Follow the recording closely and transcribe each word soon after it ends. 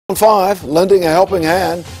5, lending a helping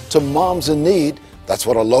hand to moms in need. That's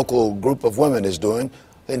what a local group of women is doing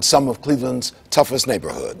in some of Cleveland's toughest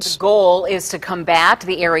neighborhoods. The goal is to combat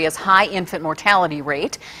the area's high infant mortality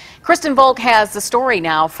rate. Kristen Volk has the story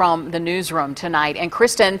now from the newsroom tonight. And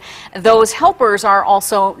Kristen, those helpers are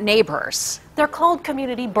also neighbors. They're called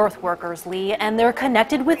community birth workers, Lee, and they're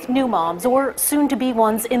connected with new moms or soon-to-be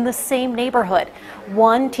ones in the same neighborhood.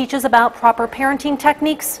 One teaches about proper parenting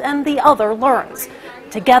techniques and the other learns.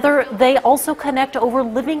 Together, they also connect over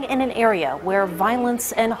living in an area where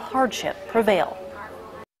violence and hardship prevail.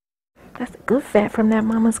 That's good fat from that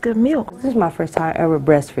mama's good milk. This is my first time ever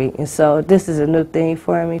breastfeeding, so this is a new thing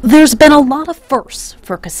for me. There's been a lot of firsts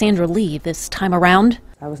for Cassandra Lee this time around.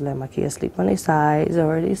 I was letting my kids sleep on their sides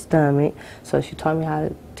or their stomach, so she taught me how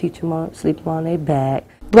to teach them sleep on their back.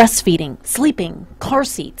 Breastfeeding, sleeping, car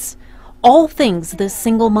seats, all things this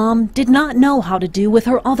single mom did not know how to do with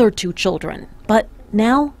her other 2 children. But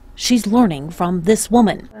now she's learning from this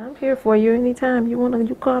woman. I'm here for you anytime you want to.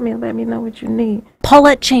 You call me and let me know what you need.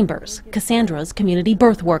 Paulette Chambers, Cassandra's community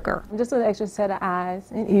birth worker. Just an extra set of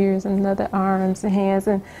eyes and ears and other arms and hands,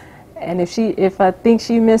 and if I think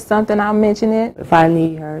she missed something, I'll mention it. If I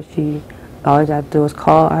need her, all I have to do is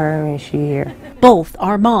call her and she's here. Both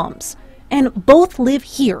are moms, and both live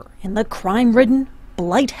here in the crime-ridden,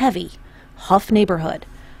 blight-heavy Huff neighborhood,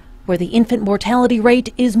 where the infant mortality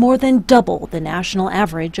rate is more than double the national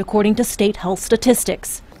average according to state health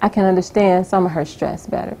statistics. I can understand some of her stress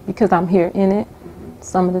better because I'm here in it.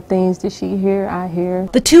 Some of the things that she hear, I hear.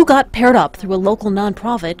 The two got paired up through a local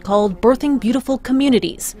nonprofit called Birthing Beautiful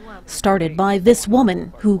Communities, started by this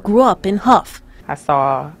woman who grew up in Huff. I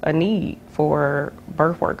saw a need for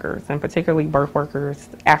birth workers, and particularly birth workers,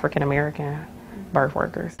 African American birth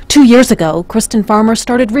workers. 2 years ago, Kristen Farmer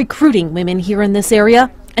started recruiting women here in this area,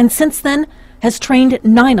 and since then has trained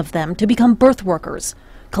 9 of them to become birth workers.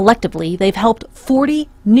 Collectively, they've helped 40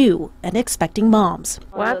 new and expecting moms.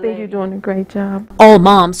 Well, I think you're doing a great job. All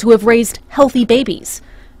moms who have raised healthy babies.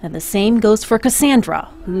 And the same goes for Cassandra,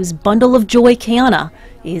 whose bundle of joy, Kiana,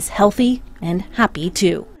 is healthy and happy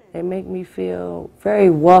too. They make me feel very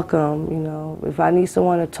welcome, you know. If I need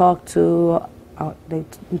someone to talk to, they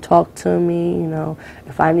talk to me, you know.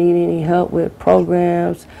 If I need any help with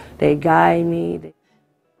programs, they guide me.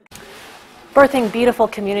 Birthing Beautiful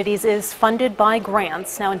Communities is funded by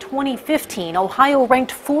grants. Now in 2015, Ohio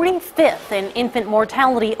ranked 45th in infant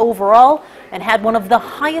mortality overall and had one of the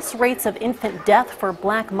highest rates of infant death for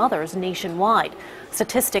black mothers nationwide.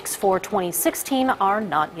 Statistics for 2016 are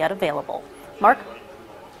not yet available. Mark?